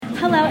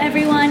Hello,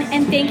 everyone,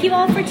 and thank you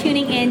all for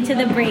tuning in to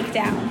The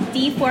Breakdown,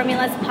 D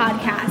Formula's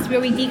podcast, where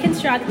we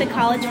deconstruct the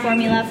college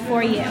formula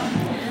for you.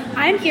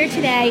 I'm here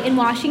today in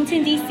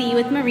Washington, D.C.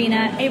 with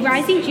Marina, a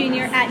rising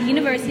junior at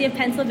University of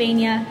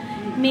Pennsylvania,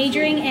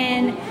 majoring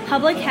in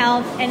public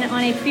health and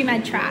on a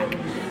pre-med track.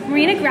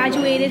 Marina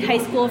graduated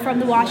high school from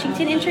the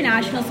Washington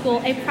International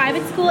School, a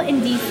private school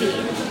in D.C.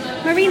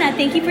 Marina,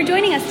 thank you for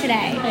joining us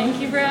today.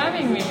 Thank you for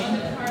having me.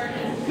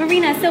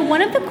 Marina, so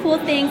one of the cool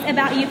things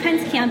about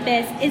UPenn's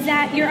campus is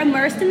that you're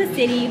immersed in the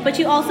city, but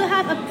you also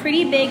have a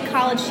pretty big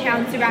college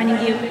town surrounding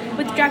you,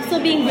 with Drexel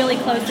being really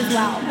close as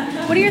well.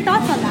 What are your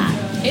thoughts on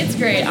that? It's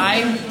great.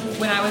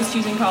 When I was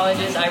choosing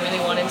colleges, I really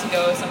wanted to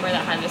go somewhere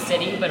that had a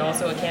city, but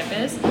also a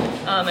campus.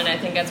 And I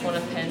think that's one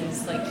of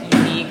Penn's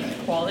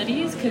unique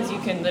qualities, because you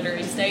can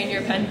literally stay in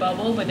your Penn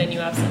bubble, but then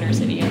you have Center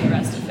City and the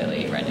rest of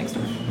Philly right next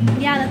door.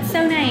 Yeah, that's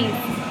so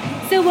nice.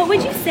 So what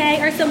would you say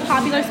are some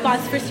popular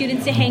spots for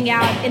students to hang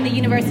out in the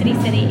university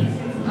city?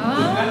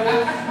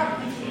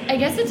 I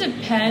guess it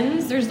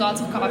depends. There's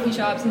lots of coffee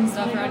shops and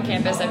stuff around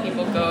campus that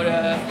people go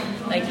to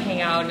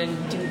hang out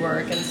and do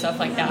work and stuff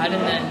like that.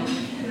 And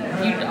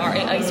then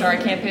our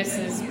campus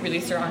is really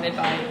surrounded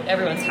by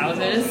everyone's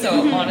houses.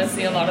 So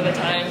honestly, a lot of the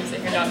times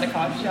if you're not in a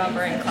coffee shop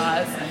or in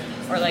class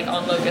or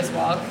on Locust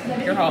Walk,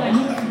 you're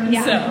home.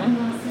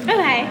 Yeah.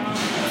 Okay.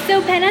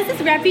 So Penn has this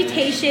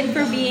reputation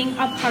for being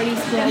a party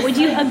school. Would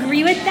you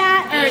agree with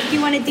that, or do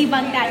you want to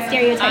debunk that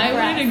stereotype?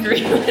 I would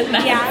agree with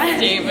that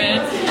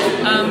statement.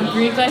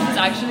 Greek life is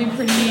actually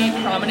pretty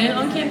prominent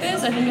on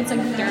campus. I think it's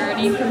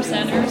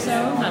 30% or so.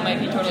 That might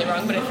be totally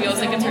wrong, but it feels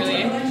like it's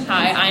really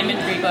high. I'm in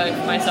Greek life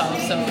myself,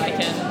 so I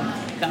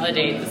can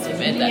validate the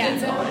statement that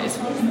it's a party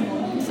school.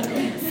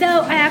 So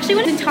I actually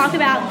wanted to talk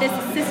about this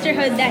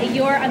sisterhood that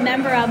you're a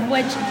member of,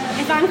 which,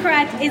 if I'm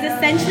correct, is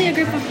essentially a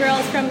group of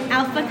girls from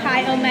Alpha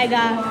Chi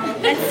Omega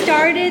that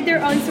started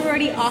their own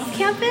sorority off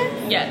campus?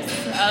 Yes.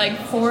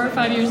 4 or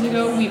 5 years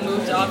ago, we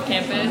moved off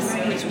campus,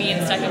 which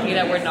means technically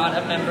that we're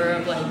not a member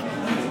of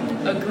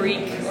a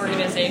Greek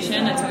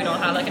organization, and so we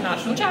don't have a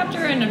national chapter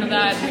and none of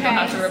that. We don't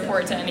have to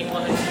report to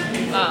anyone.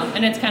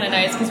 And it's kind of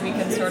nice because we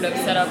can sort of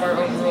set up our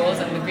own rules,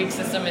 and the Greek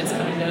system is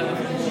kind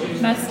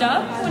of messed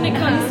up when it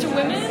comes to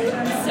women.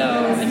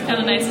 So it's kind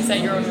of nice to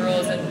set your own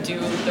rules and do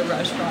the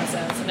rush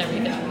process and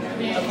everything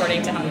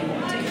according to how you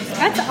want to.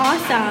 That's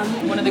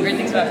awesome. One of the great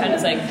things about Penn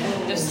is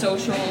the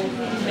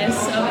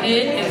socialness of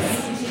it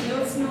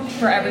is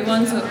for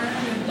everyone. So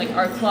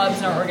our clubs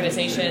and our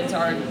organizations,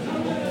 our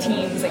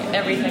teams,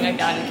 everything like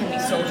that, it can be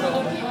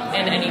social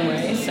in any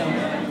way. So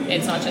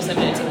it's not just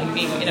limited to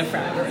being in a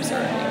frat or a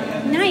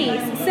sorority.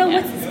 Nice. So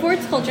what's the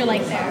sports culture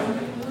like there?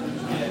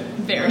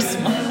 Very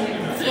small.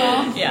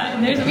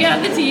 Yeah, we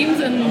have the teams,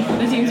 and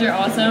the teams are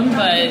awesome,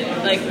 but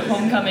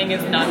homecoming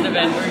is not an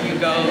event where you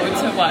go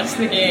to watch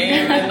the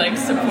game and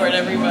support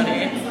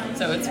everybody,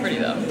 so it's pretty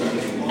though.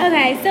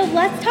 Okay, so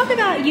let's talk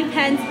about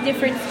UPenn's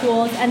different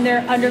schools and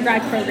their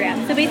undergrad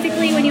programs. So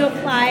basically, when you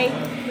apply,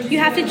 you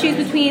have to choose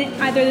between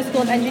either the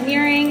School of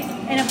Engineering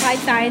and Applied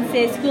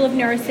Sciences, School of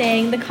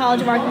Nursing, the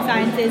College of Arts and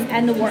Sciences,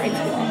 and the Wharton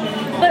School.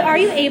 But are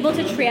you able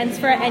to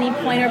transfer at any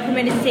point or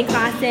permitted to take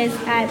classes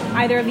at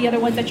either of the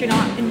other ones that you're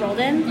not enrolled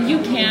in? You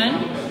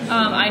can.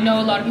 I know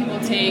a lot of people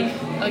take,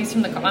 at least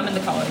I'm in the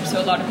college, so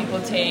a lot of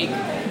people take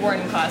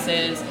Wharton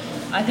classes.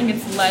 I think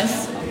it's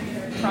less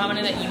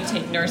prominent that you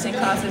take nursing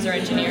classes or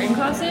engineering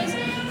classes,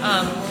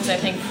 because I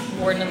think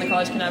Wharton and the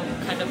college can have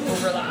kind of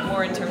overlap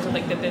more in terms of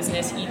the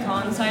business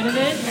econ side of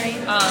it.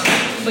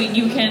 Right. But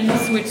you can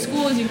switch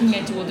schools, you can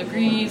get dual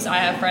degrees. I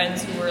have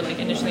friends who were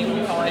initially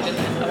in college and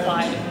then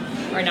applied and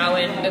are now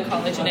in the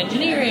college in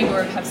engineering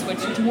or have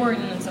switched to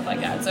Wharton and stuff like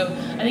that. So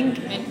I think,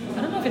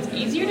 I don't know if it's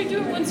easier to do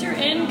it once you're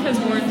in, because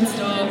Wharton's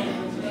still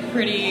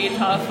pretty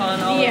tough on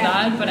all of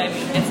that, but I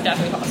mean, it's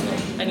definitely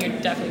possible, and you're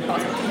definitely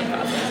possible to take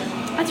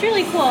classes. That's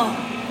really cool.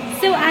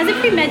 So as a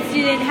pre-med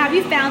student, have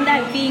you found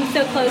that being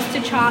so close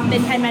to CHOP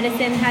and Penn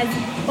Medicine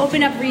has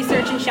opened up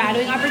research and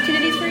shadowing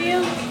opportunities for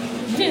you?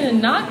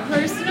 Not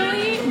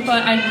personally,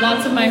 but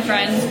lots of my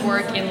friends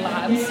work in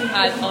labs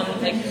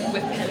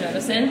with Penn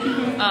Medicine.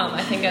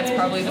 I think that's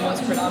probably the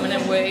most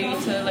predominant way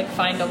to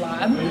find a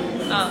lab.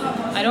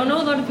 I don't know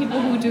a lot of people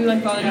who do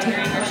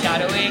volunteering or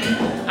shadowing.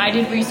 I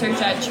did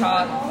research at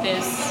CHOP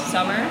this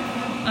summer,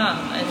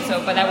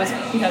 but that was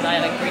because I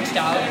reached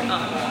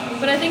out.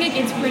 But I think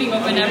it's pretty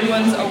open.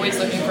 Everyone's always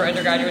looking for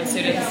undergraduate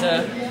students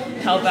to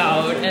help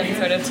out and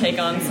sort of take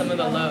on some of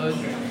the load.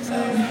 So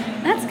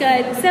that's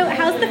good. So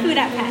how's the food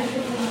at Penn?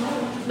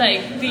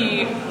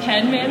 The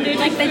Penn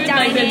mandated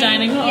food, the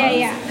dining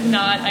halls,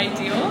 not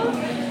ideal.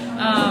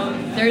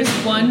 There's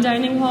one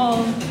dining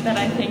hall that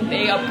I think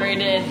they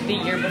upgraded the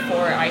year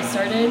before I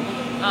started,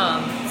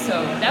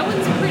 so that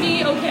one's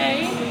pretty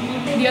okay.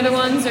 The other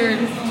ones are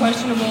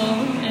questionable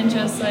and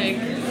just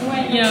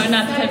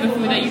not the type of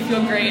food that you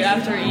feel great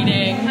after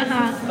eating.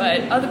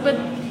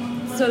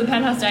 So the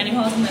Penn has dining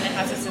halls, and then it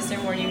has a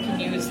system where you can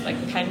use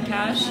Penn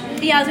Cash.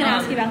 Yeah, I was going to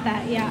ask you about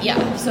that.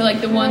 Yeah. So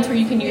the ones where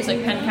you can use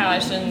Penn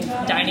Cash and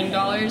dining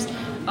dollars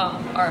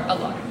are a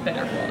lot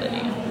better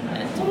quality.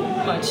 And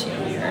much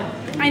yummier.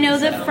 I know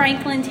the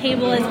Franklin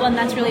table is one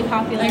that's really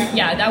popular.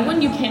 Yeah, that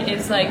one you can't,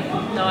 is like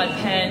not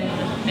Penn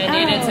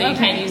mandated, so you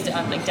can't use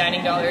like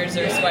dining dollars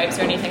or swipes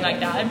or anything like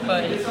that,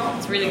 but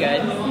it's really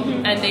good.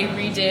 And they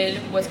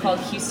redid what's called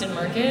Houston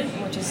Market,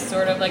 which is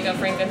sort of like a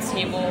Franklin's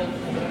table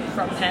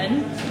from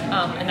Penn,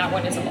 and that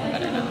one is a lot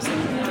better now. So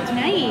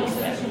nice.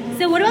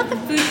 So what about the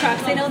food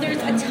trucks? I know there's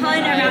a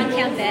ton around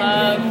campus.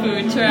 I love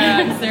food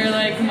trucks. They're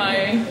like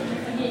my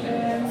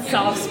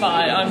soft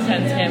spot on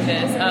Penn's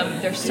campus.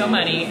 There's so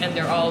many, and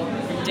they're all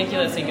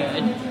ridiculously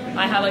good.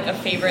 I have like a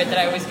favorite that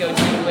I always go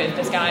to with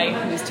this guy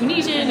who's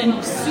Tunisian, and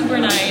he's super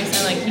nice,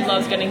 and like he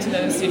loves getting to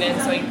know the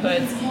students, so he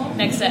puts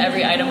next to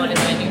every item on his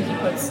menu, he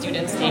puts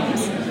students'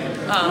 names.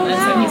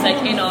 And so he's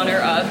like, in honor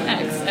of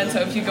X. And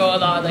so if you go a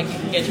lot, like you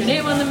can get your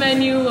name on the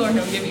menu, or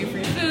he'll give you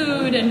free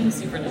food, and he's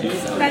super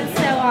nice. So. That's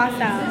so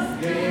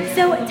awesome.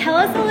 So tell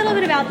us a little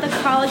bit about the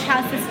college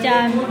house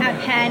system at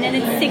Penn and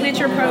its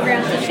signature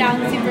programs, which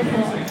sounds super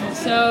cool.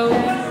 So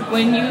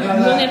when you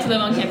only have to live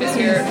on campus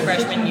here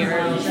freshman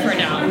year, for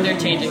now, they're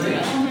changing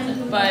that.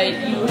 But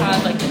you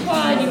have like the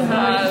quad, you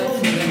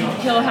have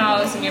Hill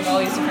House, and you have all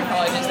these different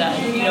colleges that,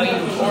 you know, you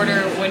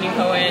order when you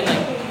go in,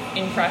 like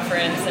in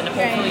preference, and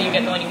hopefully you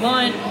get the one you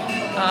want.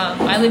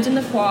 I lived in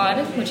the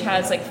quad, which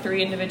has like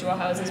 3 individual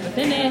houses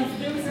within it.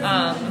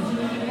 I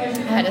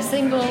had a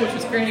single, which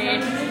was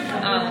great.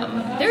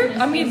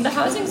 The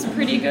housing's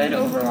pretty good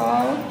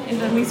overall.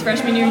 At least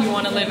freshman year, you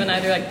want to live in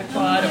either like the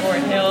quad or a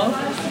hill.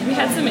 We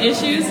had some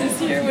issues this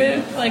year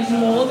with like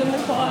mold in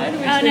the quad,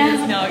 which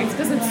it's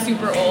because it's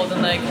super old,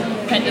 and like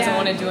Penn doesn't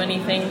want to do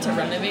anything to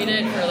renovate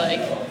it for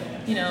like,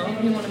 you know,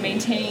 we want to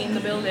maintain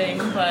the building,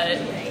 but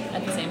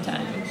at the same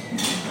time.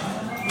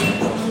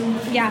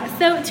 Yeah,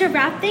 so to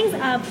wrap things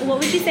up, what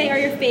would you say are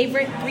your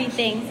favorite 3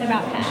 things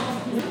about Penn?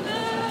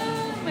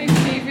 My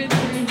favorite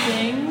 3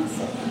 things?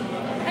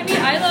 I mean,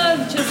 I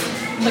love just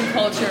the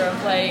culture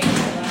of like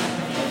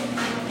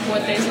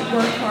what they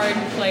work hard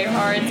and play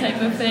hard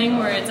type of thing,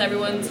 where it's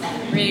everyone's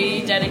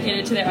really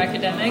dedicated to their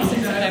academics,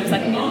 and sometimes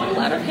that can get a little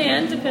out of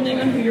hand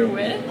depending on who you're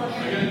with.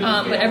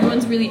 But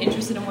everyone's really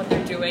interested in what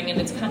they're doing, and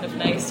it's kind of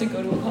nice to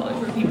go to a college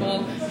where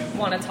people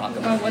want to talk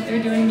about what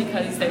they're doing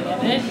because they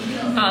love it.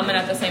 And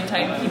at the same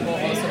time, people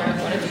also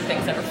want to do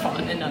things that are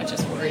fun and not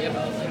just worry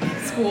about like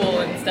school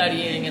and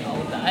studying and all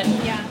of that.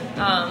 Yeah.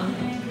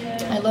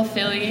 I love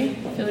Philly.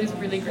 Philly's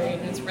really great,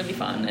 and it's really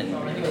fun and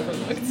really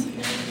overlooked.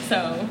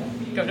 So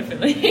go to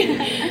Philly.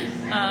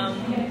 I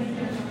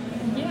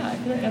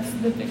feel like that's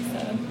the big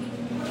stuff.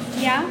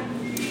 Yeah?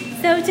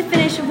 So to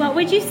finish, what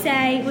would you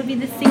say would be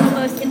the single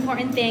most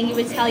important thing you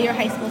would tell your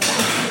high school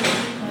self?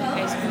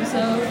 High school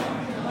self?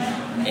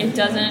 It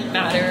doesn't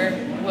matter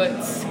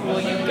what school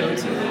you go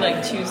to.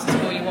 Like, choose the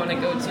school you want to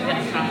go to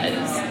that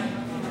has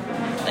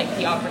like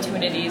the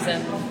opportunities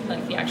and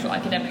like the actual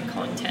academic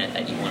content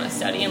that you want to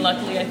study. And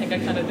luckily, I think I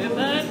kind of did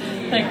that.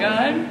 Thank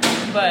God.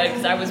 But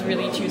because I was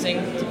really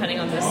choosing depending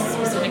on this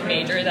specific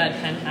major that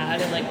Penn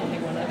had, and like only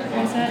one other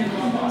guys had.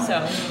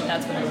 So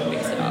that's what I would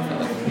base it off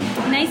of.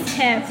 Nice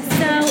tip.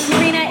 So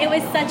Marina, it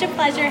was such a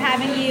pleasure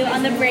having you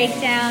on the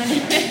breakdown.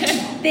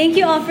 Thank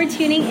you all for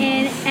tuning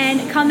in,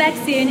 and come back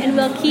soon, and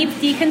we'll keep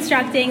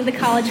deconstructing the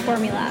college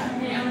formula.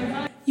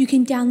 You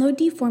can download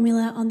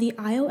D-Formula on the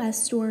iOS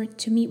store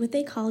to meet with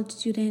a college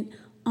student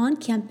on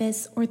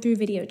campus or through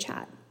video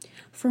chat.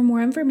 For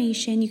more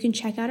information, you can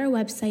check out our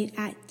website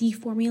at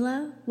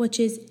D-Formula, which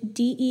is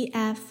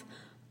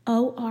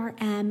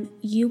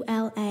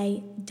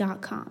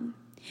DEFORMULA.com.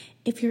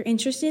 If you're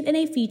interested in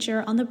a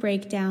feature on The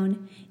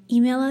Breakdown,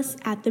 email us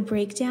at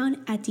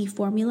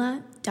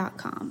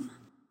thebreakdown@dformula.com.